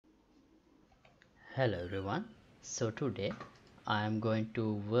Hello everyone. So today I am going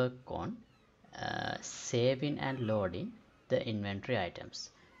to work on saving and loading the inventory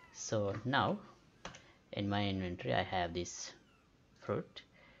items. So now in my inventory I have this fruit,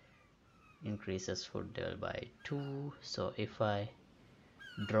 increases food level by 2. So if I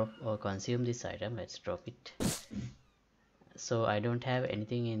drop or consume this item, let's drop it. So I don't have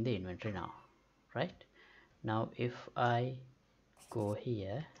anything in the inventory now, right? Now if I go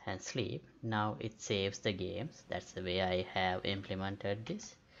here and sleep, now it saves the games. That's the way I have implemented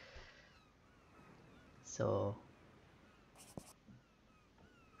this. So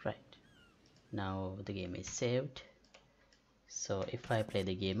right now the game is saved. So if I play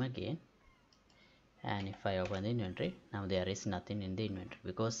the game again and if I open the inventory, now there is nothing in the inventory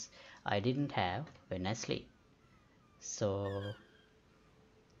because I didn't have when I sleep. So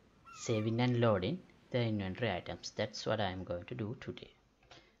saving and loading the inventory items, that's what I'm going to do today.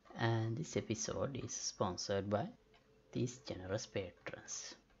 And this episode is sponsored by these generous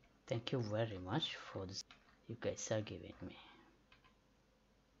patrons. Thank you very much for this you guys are giving me.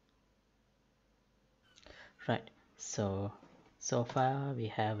 Right, so far we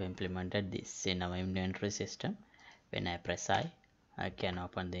have implemented this in our inventory system. When I press I can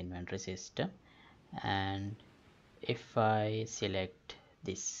open the inventory system, and if I select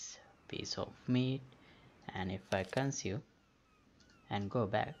this piece of meat and if I consume and go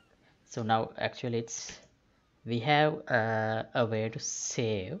back, so now actually it's we have a way to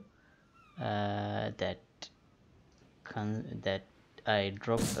save that that I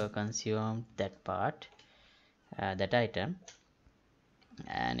dropped or consumed that part, that item,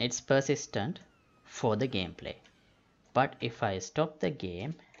 and it's persistent for the gameplay. But if I stop the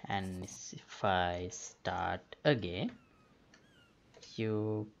game and if I start again,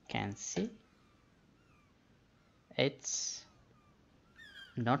 you can see it's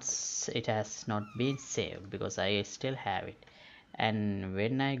not, it has not been saved because I still have it. And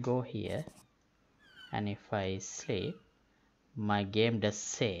when I go here and if I sleep, my game does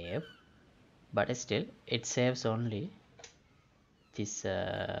save, but still it saves only this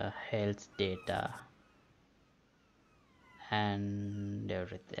health data and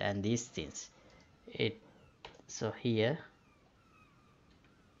everything and these things. It so here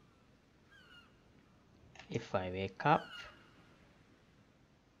if I wake up,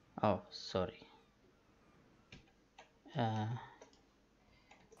 oh sorry, uh,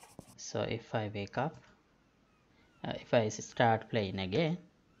 so if I wake up, if I start playing again,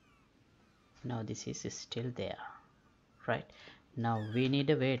 now this is still there. Right, now we need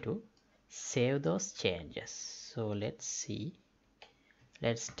a way to save those changes. So let's see,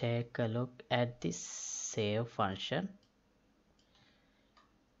 let's take a look at this save function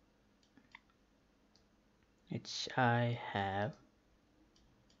which I have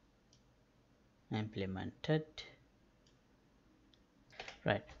implemented.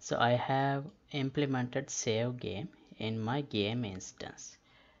 Right, so I have implemented save game in my game instance.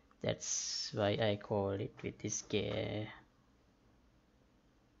 That's why I call it with this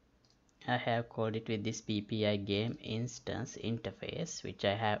I have called it with this PPI game instance interface, which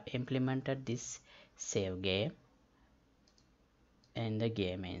I have implemented this save game in the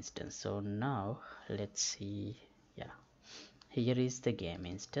game instance. So now let's see, yeah, here is the game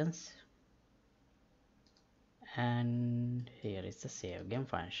instance and here is the save game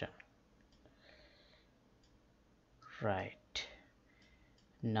function. Right,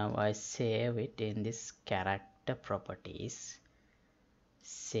 now I save it in this character properties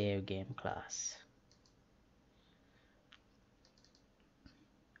save game class.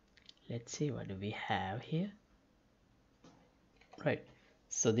 Let's see what do we have here. Right,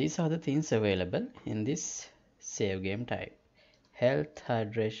 so these are the things available in this save game type: health,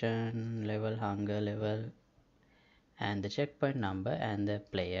 hydration level, hunger level, and the checkpoint number and the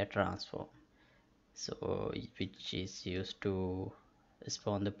player transform, so which is used to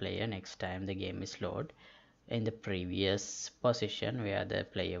spawn the player next time the game is loaded in the previous position where the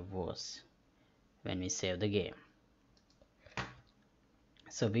player was when we save the game.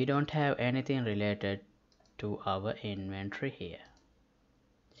 So we don't have anything related to our inventory here.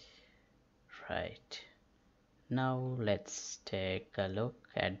 Right, now let's take a look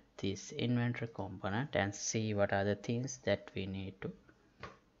at this inventory component and see what are the things that we need to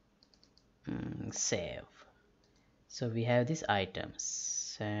save. So we have these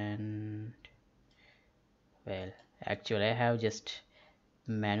items, and well, actually I have just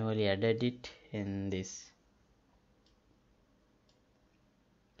manually added it in this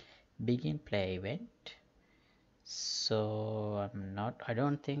begin play event. So I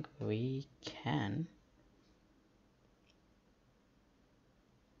don't think we can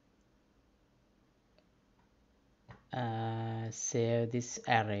save this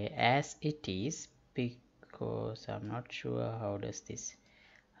array as it is, because I'm not sure how does this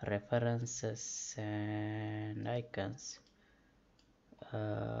references and icons.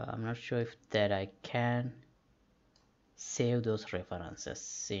 I'm not sure if that I can save those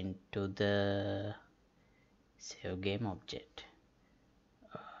references into the save game object.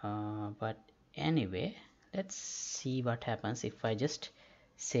 But anyway, let's see what happens if I just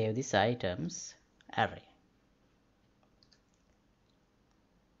save this items array.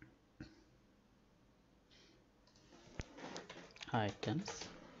 Items,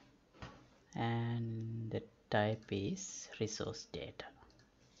 and the type is resource data.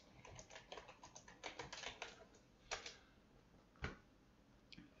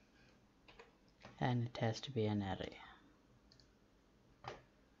 And it has to be an array.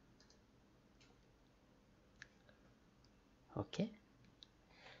 Okay,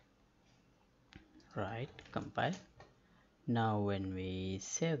 right, compile. Now when we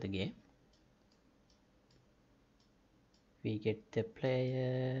save the game, we get the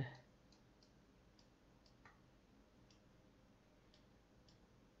player,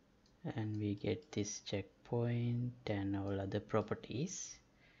 and we get this checkpoint and all other properties.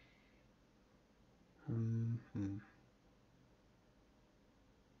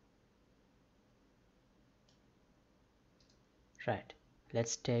 Right,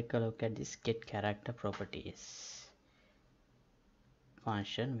 let's take a look at this get character properties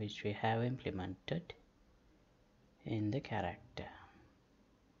function which we have implemented in the character.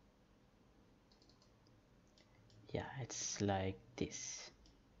 Yeah, it's like this.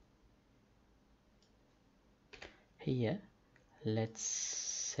 Here let's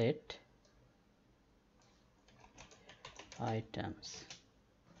set items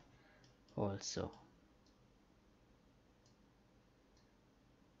also.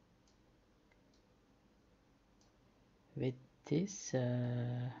 With this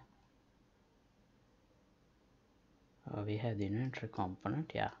we have the inventory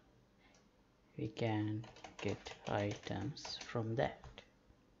component. Yeah, we can get items from that,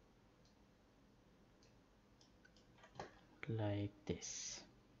 like this.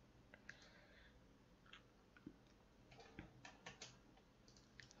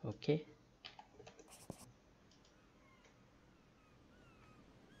 Okay,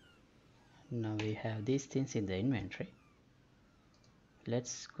 now we have these things in the inventory.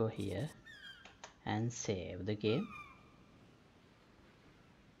 Let's go here and save the game.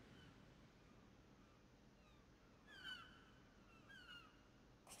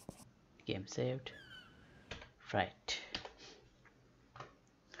 Game saved. Right,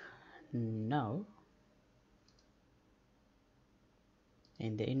 now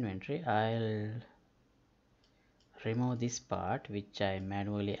in the inventory I'll remove this part which I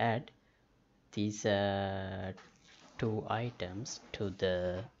manually add these two items to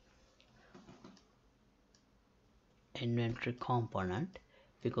the inventory component,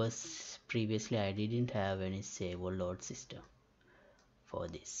 because previously I didn't have any save or load system for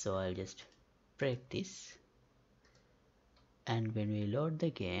this. So I'll just break this, and when we load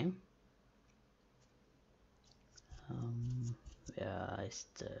the game, where is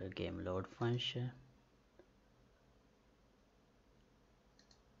the game load function?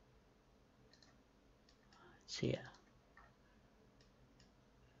 So yeah,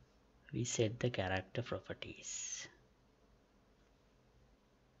 we set the character properties.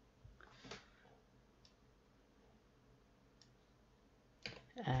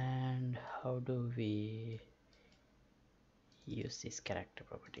 And how do we use these character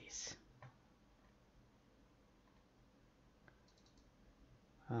properties?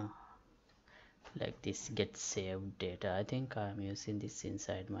 Like this get saved data. I think I'm using this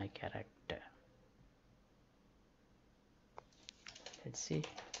inside my character. Let's see.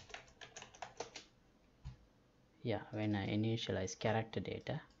 Yeah, when I initialize character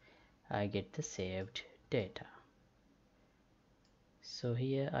data, I get the saved data. So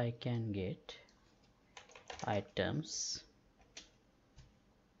here I can get items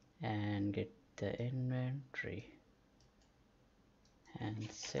and get the inventory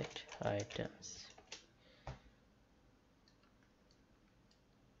and set items.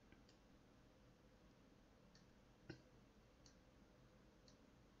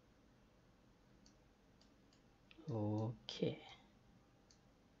 Okay.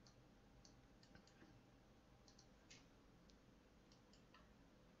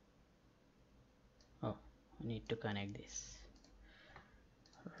 Oh, I need to connect this.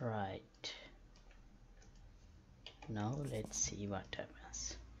 Right. Now let's see what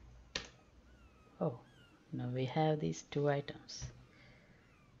happens. Oh, now we have these two items.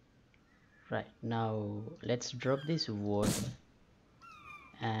 Right, now let's drop this water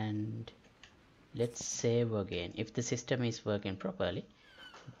and let's save again. If the system is working properly,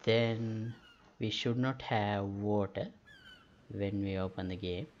 then we should not have water when we open the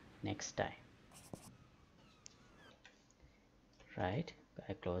game next time. Right,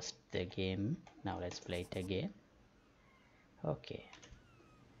 I closed the game. Now let's play it again. Okay,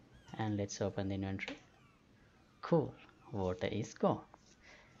 and let's open the inventory. Cool, water is gone.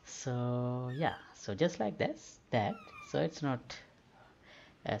 So yeah, so just like that. So it's not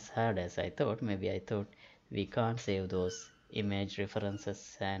as hard as I thought. Maybe I thought we can't save those image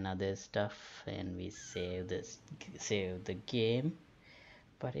references and other stuff, and we save the game,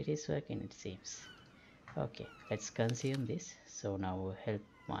 but it is working, it seems. Okay, let's consume this. So now help,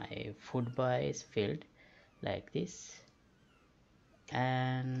 my food bar is filled like this,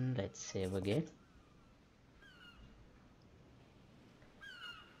 and let's save again.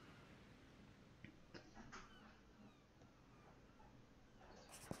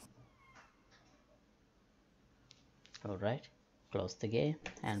 Alright, close the game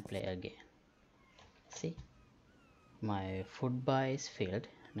and play again. See, my food bar is filled.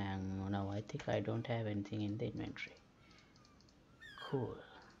 Now I think I don't have anything in the inventory. Cool.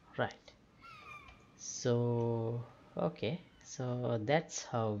 Right, so okay, so that's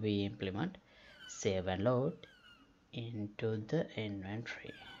how we implement save and load into the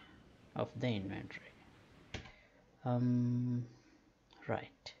inventory of the inventory.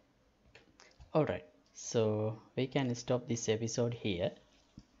 Right. Alright, so we can stop this episode here,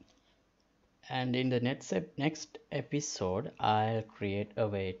 and in the next episode I'll create a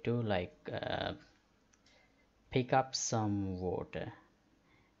way to pick up some water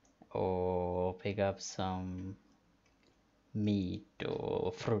or pick up some meat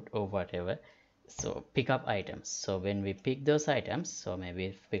or fruit or whatever. So pick up items. So when we pick those items, so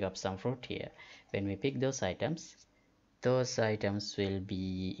maybe pick up some fruit here. When we pick those items will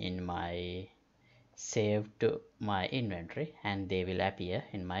be in my saved to my inventory, and they will appear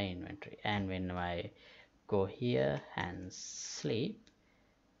in my inventory. And when I go here and sleep,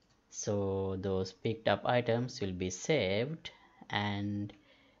 so those picked up items will be saved, and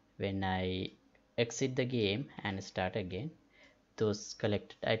when I exit the game and start again, those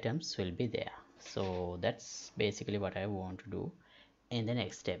collected items will be there. So that's basically what I want to do in the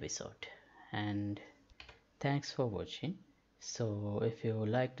next episode. And thanks for watching. So if you would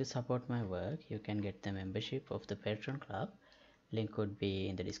like to support my work, you can get the membership of the Patreon Club. Link would be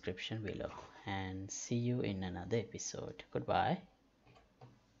in the description below. And see you in another episode. Goodbye.